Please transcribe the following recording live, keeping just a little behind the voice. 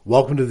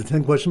Welcome to the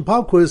 10-question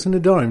pop quiz in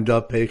Nedarim,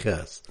 Daf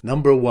Peiches.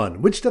 Number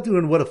 1. Which step do you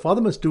learn what a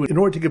father must do in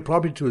order to give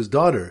property to his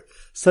daughter,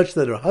 such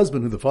that her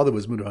husband, who the father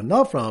was mutar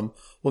hana from,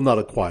 will not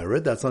acquire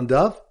it? That's on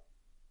Daf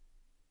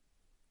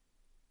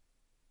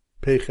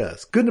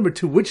Peiches. Good. Number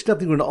 2. Which step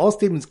do you learn all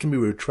statements can be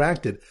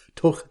retracted,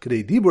 toch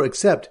kadei dibur,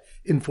 except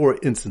in 4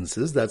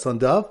 instances? That's on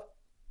Daf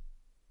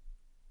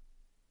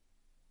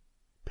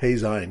Pei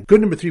Zayin.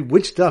 Good. Number 3.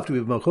 Which stuff do we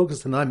have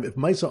Malchokas Tanaim if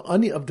Maisa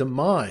Ani of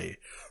Demai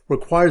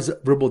requires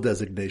verbal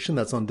designation?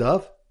 That's on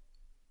Daf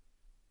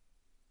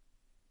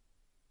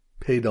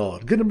Pei Dal.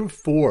 Good. Number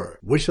 4.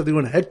 Which of the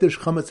one Hekdesh,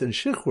 Chametz, and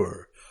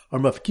Shichur are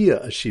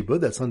Mafkia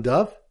Ashiba? That's on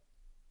Daf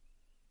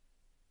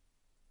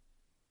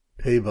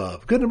Pei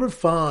Vav. Good. Number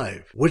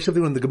 5. Which of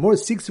the one the Gemara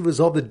seeks to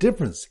resolve the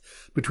difference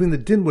between the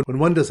din when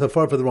one does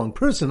hafar for the wrong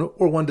person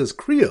or one does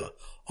kriya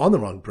on the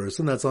wrong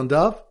person? That's on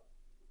Daf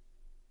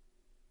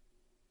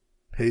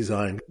Pei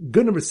Zayin.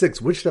 Good. Number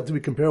 6. Which step do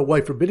we compare a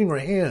wife forbidding her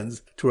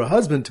hands to her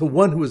husband to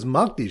one who is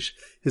makdish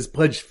his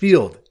pledged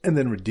field and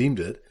then redeemed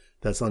it?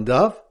 That's on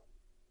Daf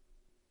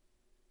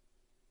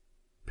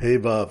Pei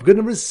Vav. Good.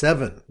 Number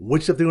 7.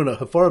 Which step do we a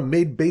hafara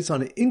made based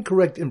on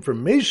incorrect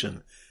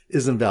information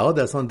is invalid?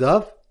 That's on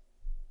Daf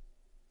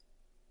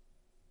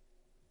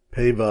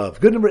Pei Vav.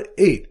 Good. Number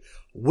 8.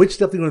 Which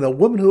step do we learn that a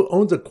woman who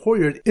owns a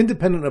courtyard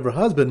independent of her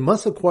husband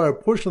must acquire a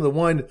portion of the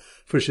wine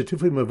for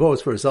Shetufei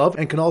Mavos for herself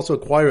and can also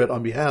acquire it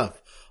on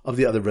behalf of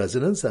the other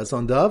residents? That's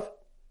on Daf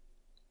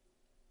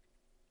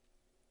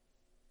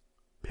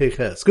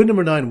Peiches. Good.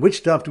 Number 9.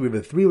 Which daf do we have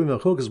a three-way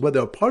machokas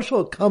whether a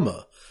partial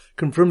kama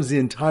confirms the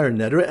entire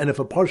netter and if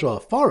a partial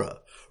hafara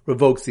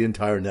revokes the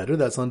entire netter?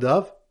 That's on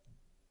Daf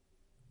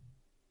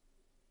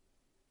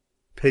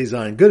Pei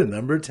Zayin. Good. And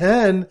number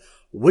 10.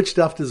 Which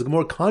daf does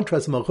Gemara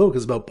contrast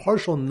malchokas about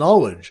partial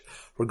knowledge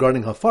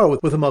regarding hafar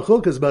with a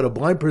malchokas about a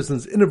blind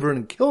person's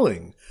inadvertent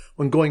killing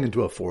when going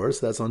into a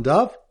forest? That's on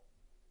Daf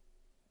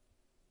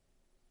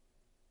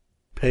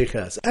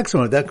Peiches.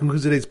 Excellent. That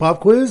concludes today's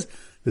pop quiz.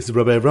 This is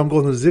Rabbi Avram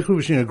Goldman Zichru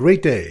wishing you a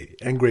great day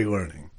and great learning.